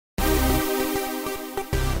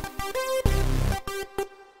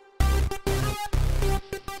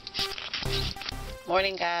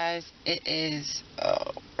Morning, guys. It is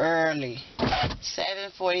early,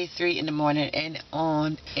 7:43 in the morning, and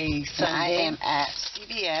on a Sunday I am at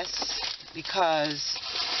CVS because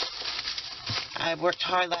I worked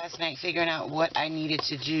hard last night figuring out what I needed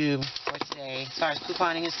to do for today. As far as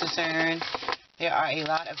couponing is concerned, there are a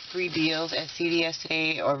lot of free deals at CVS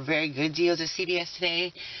today, or very good deals at CVS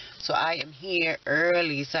today. So I am here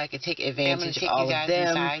early so I can take advantage of all of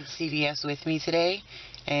them. I'm going to take you guys inside CVS with me today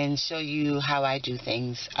and show you how I do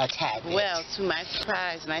things a tad bit. Well, to my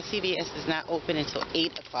surprise, my CVS is not open until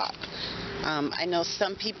 8 o'clock. I know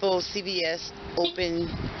some people CVS open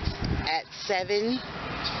at 7,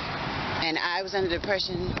 and I was under the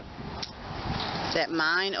impression that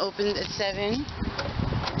mine opened at 7,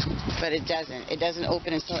 but it doesn't. It doesn't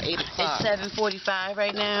open until 8 o'clock. It's 7:45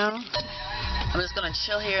 right now. I'm just gonna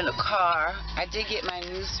chill here in the car. I did get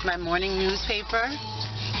my morning newspaper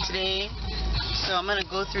today, so I'm gonna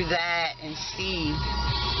go through that and see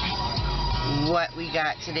what we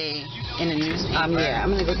got today in the newspaper. Yeah,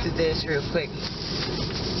 I'm gonna go through this real quick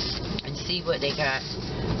and see what they got,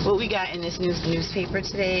 what we got in this newspaper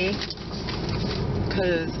today.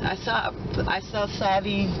 Cause I saw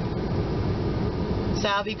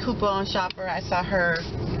Savvy Coupon Shopper. I saw her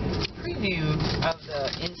preview of the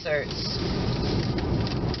inserts,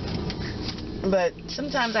 but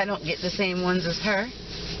sometimes I don't get the same ones as her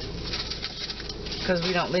because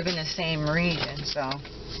we don't live in the same region. So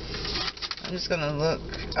I'm just gonna look.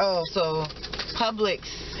 Oh, so Publix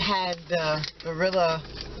had the Barilla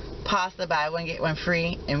pasta buy one get one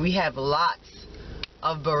free, and we have lots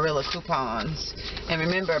of Barilla coupons. And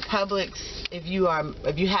remember, Publix, if you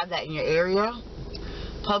have that in your area,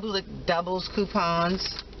 Publix doubles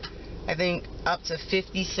coupons. I think up to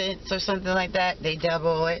 50 cents or something like that. They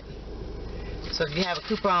double it. So if you have a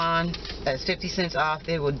coupon that's 50 cents off,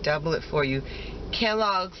 they will double it for you.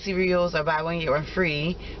 Kellogg's cereals are buy one get one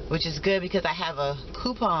free, which is good because I have a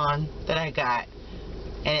coupon that I got,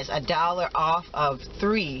 and it's $1 off of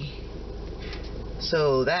 3.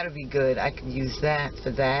 So that'll be good. I could use that for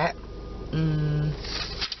that.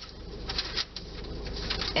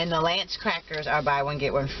 And the Lance crackers are buy one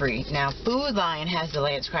get one free. Now Food Lion has the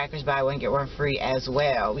Lance crackers buy one get one free as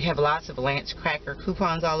well. We have lots of Lance cracker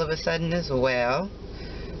coupons all of a sudden as well.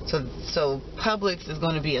 So Publix is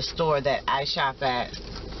going to be a store that I shop at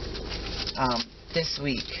this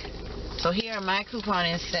week. So here are my coupon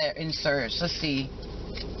inserts. Let's see.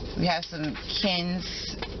 We have some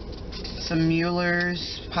Ken's, some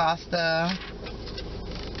Mueller's pasta,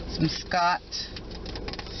 some Scott,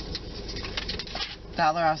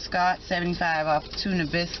 $1 off Scott, 75 off 2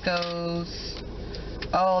 Nabiscos.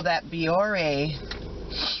 Oh, that Biore,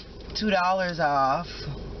 $2 off.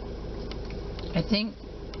 I think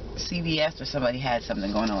CVS or somebody had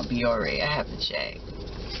something going on with Biore. I have to check.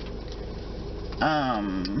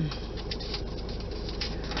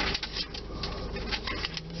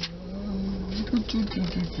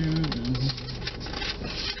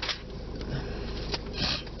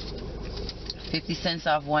 50 cents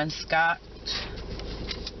off one Scott.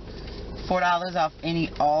 $4 off any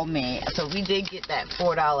All-Made. So we did get that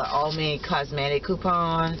 $4 All-Made cosmetic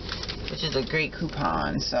coupon, which is a great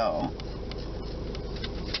coupon. So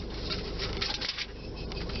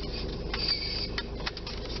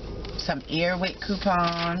some Airwick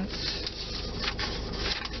coupons.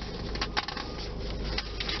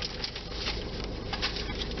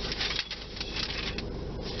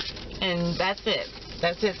 And that's it.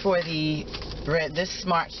 That's it for this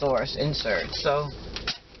Smart Source insert. So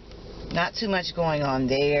not too much going on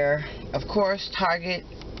there. Of course, Target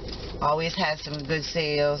always has some good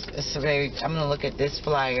sales. I'm gonna look at this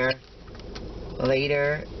flyer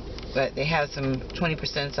later, but they have some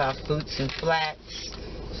 20% off boots and flats.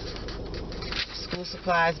 School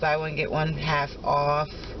supplies, buy one get one half off.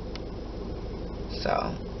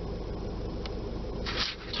 So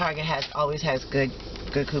Target always has good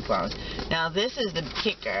coupons. Now this is the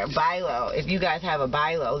kicker, buy low. If you guys have a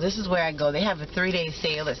buy low, this is where I go. They have a 3-day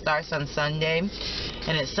sale that starts on Sunday,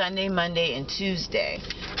 and it's Sunday, Monday, and Tuesday.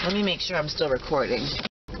 Let me make sure I'm still recording.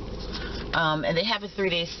 And they have a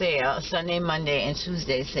 3-day sale, a Sunday, Monday, and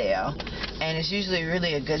Tuesday sale, and it's usually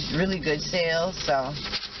really good sale. So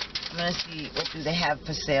I'm gonna see what do they have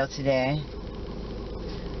for sale today.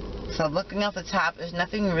 So looking at the top, there's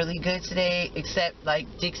nothing really good today except like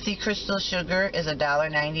Dixie Crystal Sugar is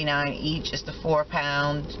 $1.99 each. It's the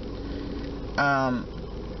 4-pound.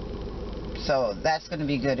 So that's going to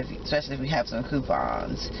be good, especially if we have some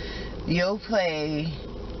coupons. Yoplait,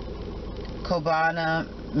 Kobana,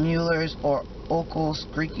 Mueller's, or Oakle's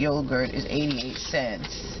Greek yogurt is 88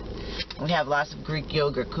 cents. We have lots of Greek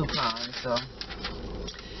yogurt coupons. So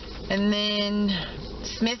And then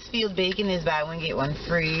Smithfield Bacon is buy one get one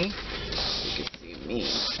free. You can see me.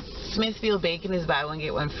 Smithfield Bacon is buy one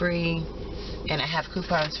get one free, and I have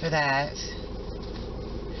coupons for that.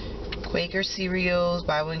 Quaker cereals,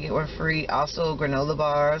 buy one get one free. Also granola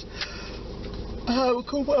bars. I have a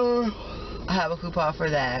coupon. I have a coupon for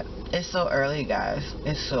that. It's so early, guys.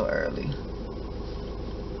 It's so early.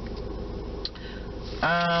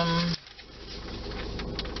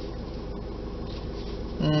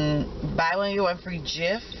 Buy one get one free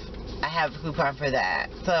Jif. I have a coupon for that.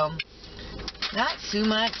 So not too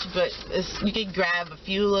much, but you can grab a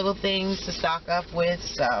few little things to stock up with.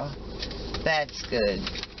 So that's good.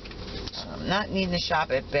 Not needing to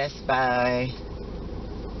shop at Best Buy.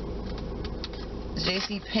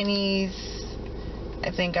 JCPenney's,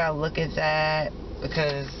 I think I'll look at that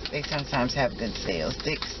because they sometimes have good sales.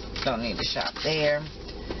 Dick's, don't need to shop there.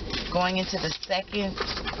 Going into the second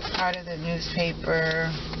part of the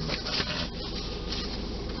newspaper.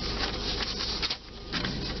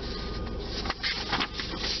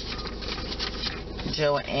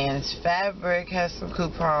 Joann's Fabric has some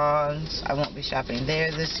coupons. I won't be shopping there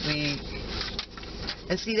this week.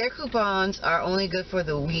 And see, their coupons are only good for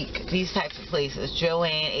the week. These types of places,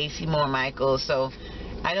 Joann, AC Moore, Michaels. So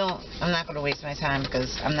I'm not going to waste my time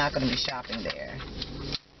because I'm not going to be shopping there.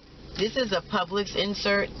 This is a Publix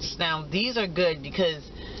insert. Now these are good because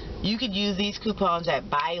you could use these coupons at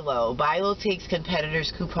Bi-Lo. Bi-Lo takes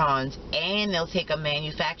competitors' coupons and they'll take a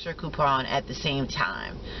manufacturer coupon at the same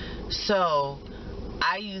time. So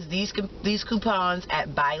I use these coupons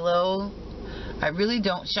at Bi-Lo. I really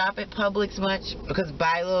don't shop at Publix much because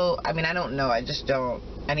Bi-Lo, I mean, I don't know. I just don't.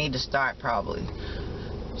 I need to start probably.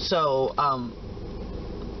 So,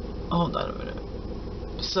 hold on a minute.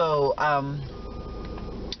 So,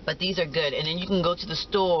 but these are good. And then you can go to the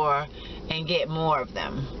store and get more of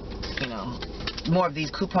them. You know, more of these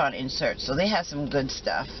coupon inserts. So they have some good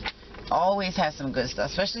stuff. Always have some good stuff,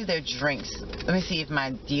 especially their drinks. Let me see if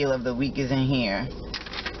my deal of the week is in here.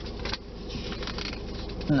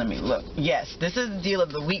 Let me look. Yes, this is the deal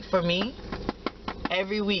of the week for me.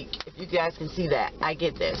 Every week, if you guys can see that, I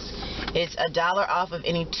get this. It's $1 off of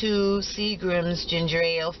any 2 Seagram's ginger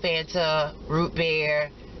ale, Fanta, root beer,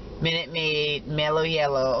 Minute Maid, Mellow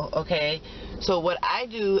Yellow. Okay, so what I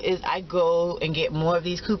do is I go and get more of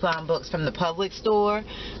these coupon books from the Publix store.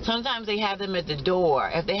 Sometimes they have them at the door.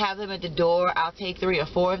 If they have them at the door, I'll take 3 or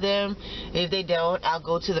 4 of them. If they don't, I'll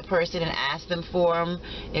go to the person and ask them for them.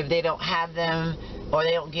 If they don't have them, or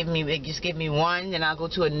they don't give me, they just give me one, then I'll go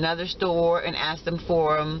to another store and ask them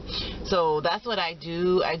for them. So that's what I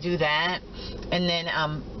do. I do that. And then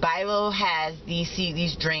Bi-Lo has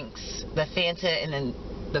these drinks, the Fanta, and then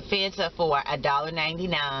the Fanta for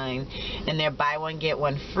 $1.99, and they're buy one get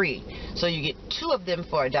one free. So you get 2 of them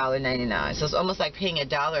for $1.99. So it's almost like paying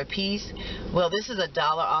 $1 a piece. Well, this is $1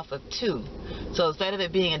 off of 2. So instead of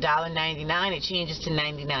it being $1.99, it changes to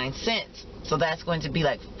 99 cents. So that's going to be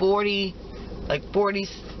like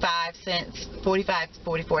 45 cents,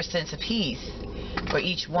 44 cents a piece for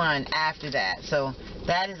each one after that. So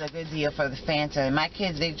that is a good deal for the Fanta. And my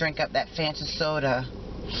kids, they drink up that Fanta soda.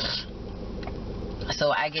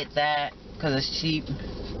 So I get that because it's cheap.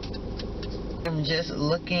 I'm just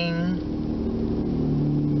looking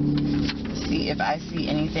to see if I see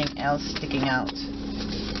anything else sticking out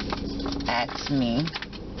at me.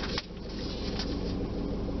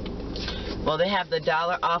 Well, they have the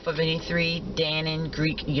 $1 off of any 3 Dannon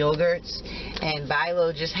Greek yogurts, and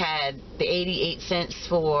Bi-Lo just had the 88 cents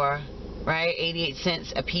for, right, 88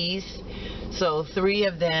 cents a piece. So 3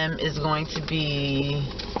 of them is going to be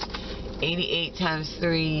 88 times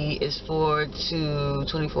 3 is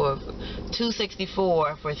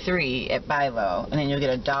 264 for 3 at Bi-Lo, and then you'll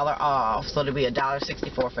get $1 off, so it'll be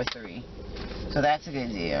 $1.64 for 3. So that's a good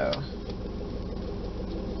deal.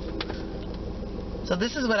 So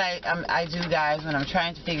this is what I do, guys, when I'm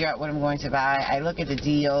trying to figure out what I'm going to buy. I look at the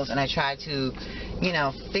deals and I try to, you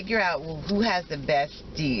know, figure out who has the best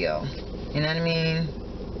deal. You know what I mean?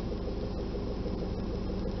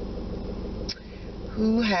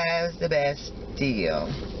 Who has the best deal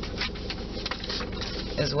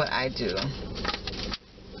is what I do.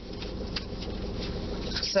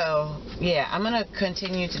 So, yeah, I'm going to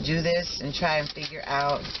continue to do this and try and figure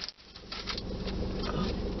out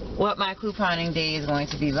what my couponing day is going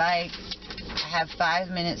to be like. I have 5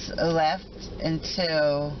 minutes left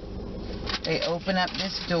until they open up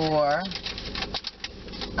this door.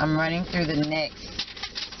 I'm running through the next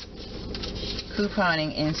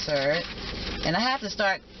couponing insert. And I have to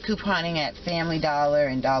start couponing at Family Dollar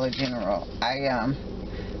and Dollar General.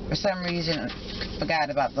 For some reason,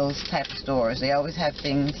 forgot about those type of stores. They always have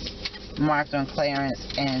things marked on clearance,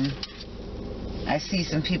 and I see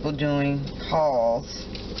some people doing hauls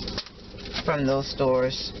from those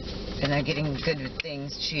stores, and they're getting good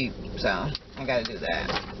things cheap, so I gotta do that.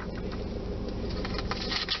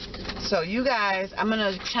 So you guys, I'm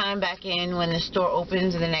gonna chime back in when the store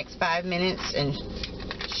opens in the next 5 minutes and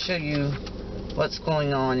show you what's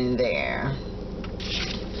going on in there.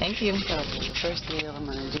 Thank you. So the first deal I'm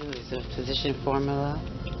gonna do is a physician formula.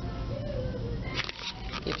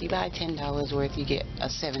 If you buy $10 worth, you get a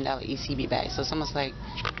 $7 ECB bag. So it's almost like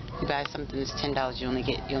you buy something that's $10, you only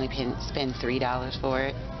spend $3 for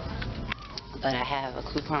it. But I have a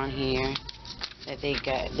coupon here that they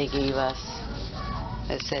gave us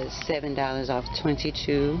that says $7 off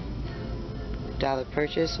 $22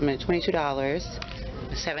 purchase. I'm at $22,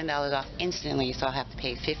 $7 off instantly, so I'll have to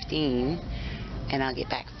pay $15, and I'll get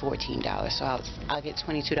back $14. So I'll get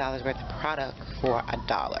 $22 worth of product for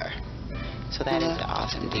 $1. So that is an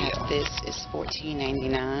awesome deal. This is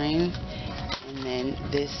 $14.99, and then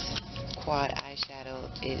this quad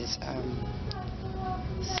eyeshadow is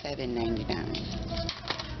 $7.99.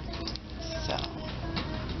 So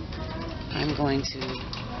I'm going to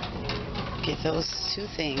get those two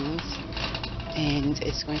things, and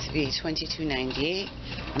it's going to be $22.98.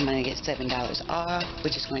 I'm going to get $7 off,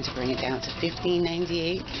 which is going to bring it down to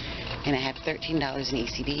 $15.98. And I have $13 in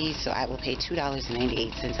ECB, so I will pay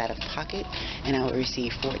 $2.98 out of pocket, and I will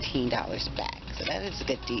receive $14 back. So that is a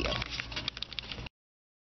good deal.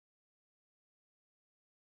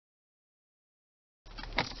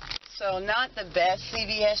 So not the best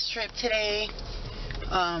CVS trip today.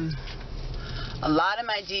 A lot of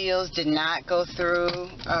my deals did not go through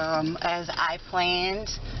as I planned,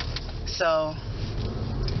 so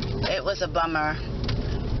it was a bummer.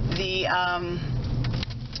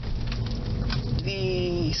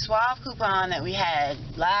 The Suave coupon that we had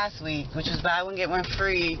last week, which was buy one get one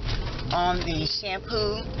free on the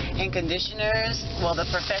shampoo and conditioners, well, the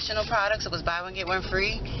professional products, it was buy one get one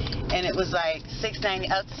free, and it was like $6.90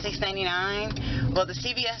 up to $6.99. Well, the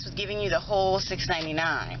CVS was giving you the whole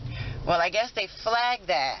 $6.99. Well, I guess they flagged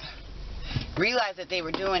that, realized that they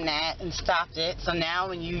were doing that, and stopped it. So now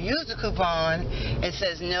when you use the coupon, it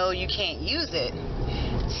says no, you can't use it.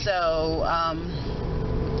 So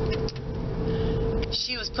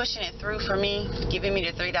she was pushing it through for me, giving me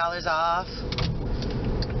the $3 off,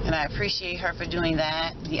 and I appreciate her for doing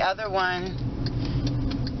that. The other one,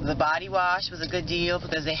 the body wash, was a good deal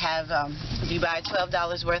because they have, if you buy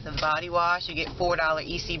 $12 worth of body wash, you get $4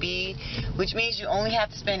 ECB, which means you only have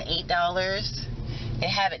to spend $8. They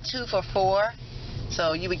have it 2 for $4,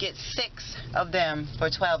 so you would get 6 of them for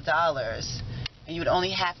 $12, and you would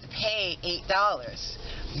only have to pay $8.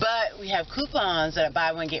 But we have coupons that are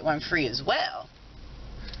buy one get one free as well.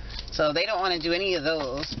 So they don't want to do any of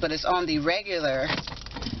those, but it's on the regular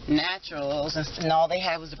naturals, and all they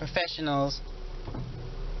had was the professionals.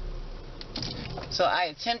 So I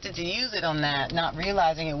attempted to use it on that, not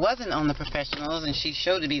realizing it wasn't on the professionals, and she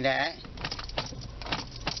showed me that.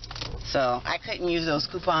 So I couldn't use those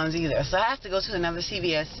coupons either. So I have to go to another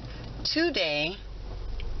CVS today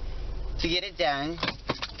to get it done,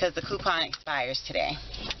 because the coupon expires today.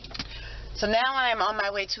 So now I'm on my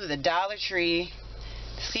way to the Dollar Tree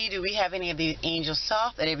to see, do we have any of the Angel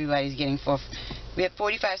Soft that everybody's getting for. We have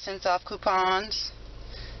 45 cents off coupons,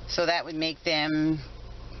 so that would make them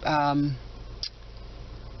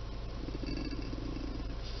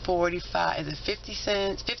 45, is it 50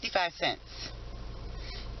 cents? 55 cents.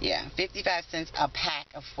 Yeah, 55 cents a pack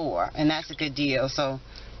of 4, and that's a good deal. So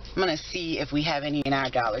I'm going to see if we have any in our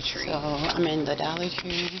Dollar Tree. So I'm in the Dollar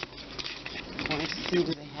Tree. I'm going to see,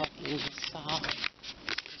 do they have Angel Soft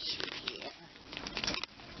tissue here.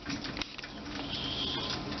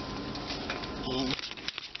 And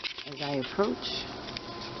as I approach,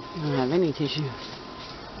 I don't have any tissue.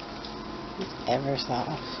 It's ever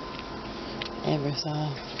soft. Ever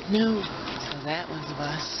soft. No. So that was a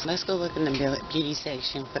bust. Let's go look in the beauty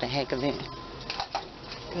section for the heck of it,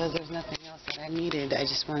 because there's nothing else that I needed. I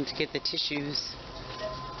just wanted to get the tissues.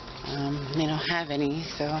 They don't have any,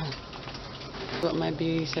 so what my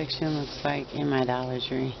beauty section looks like in my Dollar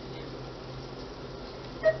Tree.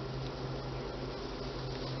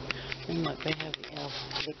 And look, they have the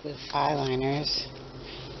e.l.f. liquid eyeliners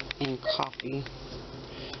in coffee.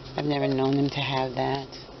 I've never known them to have that.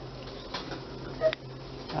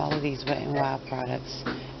 All of these Wet n Wild products,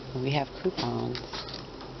 and we have coupons.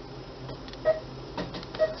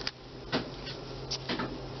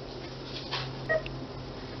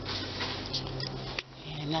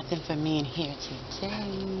 And nothing for me in here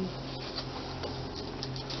today.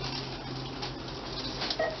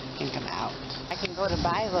 I think I'm out. out. I can go to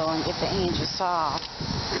Buy Low and get the Angel Soft.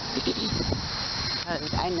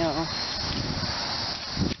 Because I know.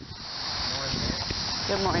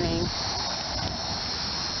 Good morning.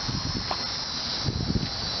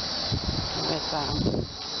 With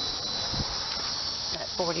that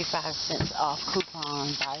 45 cents off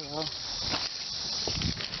coupon, Buy Low.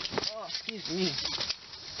 Oh, excuse me.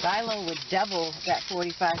 Buy Low would double that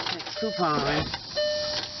 45 cents coupon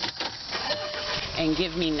and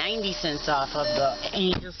give me 90 cents off of the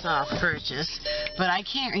Angel Soft purchase. But I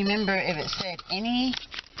can't remember if it said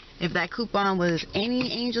if that coupon was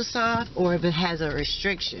any Angel Soft or if it has a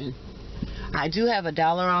restriction. I do have a $1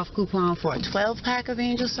 off coupon for a 12-pack of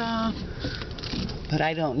Angel Soft, but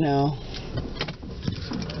I don't know.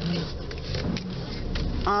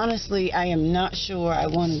 Honestly, I am not sure I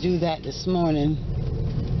want to do that this morning.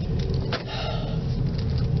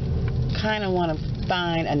 Kind of want to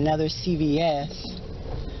find another CVS.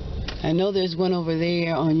 I know there's one over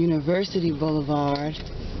there on University Boulevard.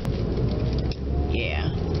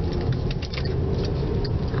 Yeah.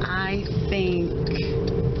 I think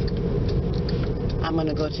I'm going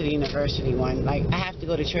to go to the University one. Like, I have to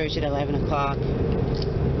go to church at 11 o'clock.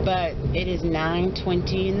 But it is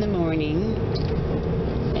 9:20 in the morning.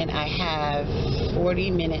 And I have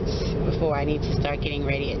 40 minutes before I need to start getting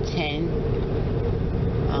ready at 10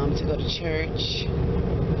 to go to church,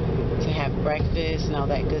 to have breakfast and all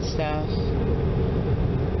that good stuff.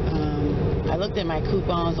 I looked at my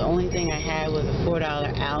coupons. The only thing I had was a $4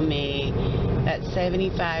 Almay. That's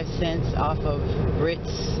 75 cents off of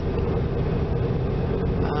Ritz.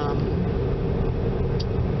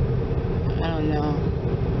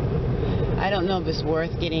 I don't know if it's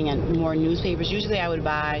worth getting more newspapers. Usually I would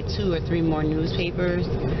buy 2 or 3 more newspapers,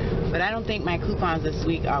 but I don't think my coupons this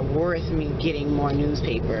week are worth me getting more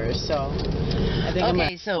newspapers. So I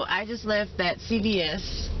think so I just left that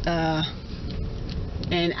CVS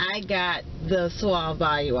and I got the Suave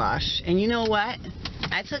body wash. And you know what?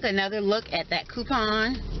 I took another look at that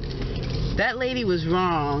coupon. That lady was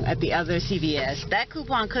wrong at the other CVS. That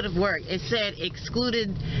coupon could have worked. It said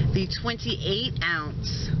excluded the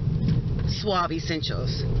 28-ounce Suave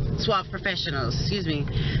Essentials. Suave Professionals, excuse me.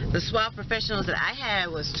 The Suave Professionals that I had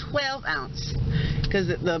was 12-ounce. Because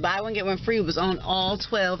the buy one get one free was on all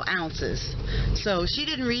 12 ounces. So she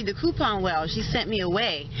didn't read the coupon well. She sent me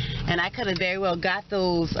away. And I could have very well got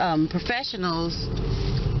those Professionals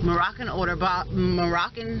Moroccan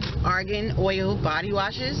Argan Oil body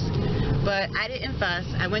washes. But I didn't fuss.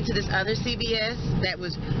 I went to this other CVS that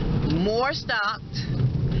was more stocked.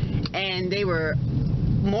 And they were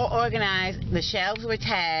more organized. The shelves were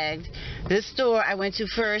tagged. This store I went to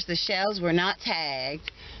first, the shelves were not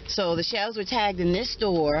tagged. So the shelves were tagged in this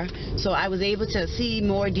store, so I was able to see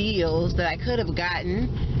more deals that I could have gotten.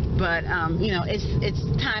 But you know, it's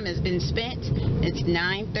time has been spent. It's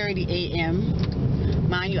 9:30 a.m.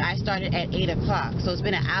 Mind you, I started at 8 o'clock, so it's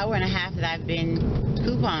been an hour and a half that I've been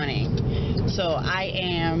couponing. So I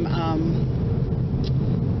am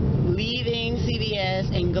leaving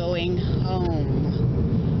CVS and going home.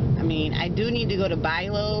 I mean, I do need to go to Buy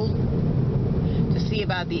Low to see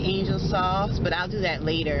about the Angel Softs, but I'll do that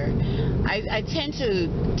later. I tend to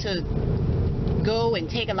go and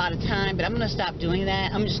take a lot of time, but I'm going to stop doing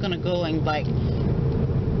that. I'm just going to go and like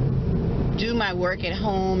do my work at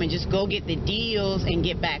home and just go get the deals and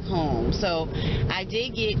get back home. So I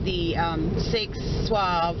did get the 6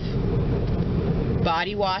 Suave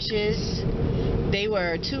body washes. They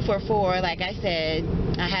were 2 for $4, like I said.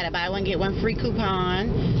 I had a buy one get one free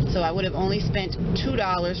coupon, so I would have only spent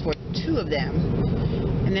 $2 for 2 of them.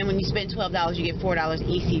 And then when you spend $12, you get $4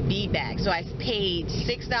 ECB back. So I paid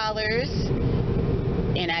 $6,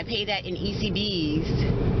 and I paid that in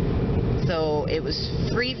ECBs. So it was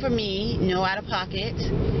free for me, no out of pocket,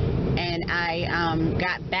 and I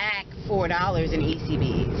got back $4 in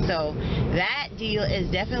ECBs. So that deal is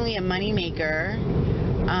definitely a money maker.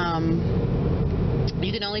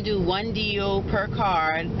 You can only do 1 deal per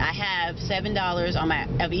card. I have $7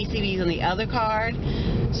 of ECBs on the other card.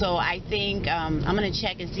 So I think I'm going to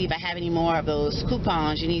check and see if I have any more of those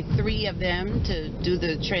coupons. You need 3 of them to do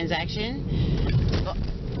the transaction,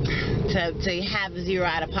 to have 0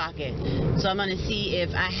 out of pocket. So I'm going to see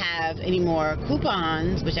if I have any more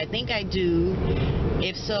coupons, which I think I do.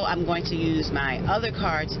 If so, I'm going to use my other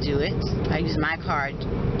card to do it. I use my card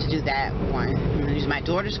to do that one. I'm going to use my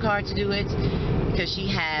daughter's card to do it because she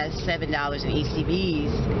has $7 in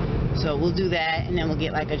ECBs. So we'll do that, and then we'll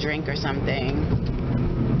get like a drink or something.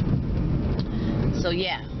 So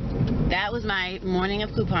yeah, that was my morning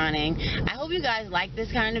of couponing. I hope you guys like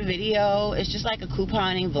this kind of video. It's just like a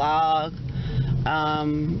couponing vlog.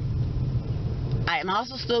 I am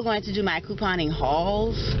also still going to do my couponing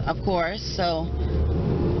hauls, of course. So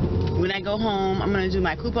when I go home, I'm going to do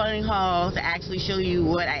my couponing hauls to actually show you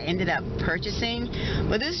what I ended up purchasing.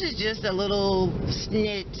 But this is just a little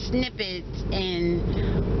snippet in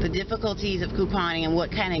the difficulties of couponing and what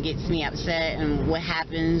kind of gets me upset and what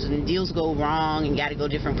happens when deals go wrong and got to go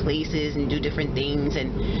different places and do different things.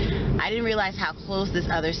 And I didn't realize how close this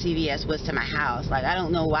other CVS was to my house. Like, I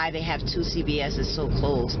don't know why they have two CVS's so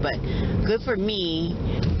close, but good for me.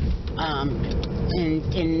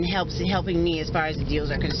 And helping me as far as the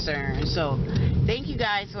deals are concerned. So thank you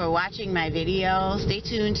guys for watching my video. Stay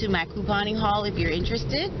tuned to my couponing haul if you're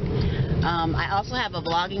interested. I also have a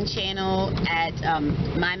vlogging channel at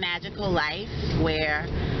My Magical Life where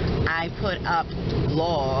I put up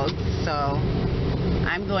vlogs. So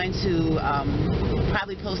I'm going to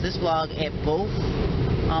probably post this vlog at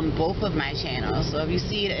both of my channels. So if you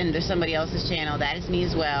see it under somebody else's channel, that is me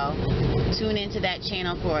as well. Tune into that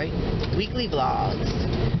channel for weekly vlogs.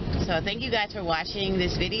 So thank you guys for watching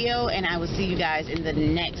this video, and I will see you guys in the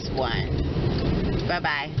next one. Bye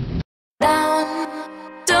bye.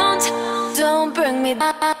 Don't bring me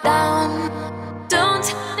down.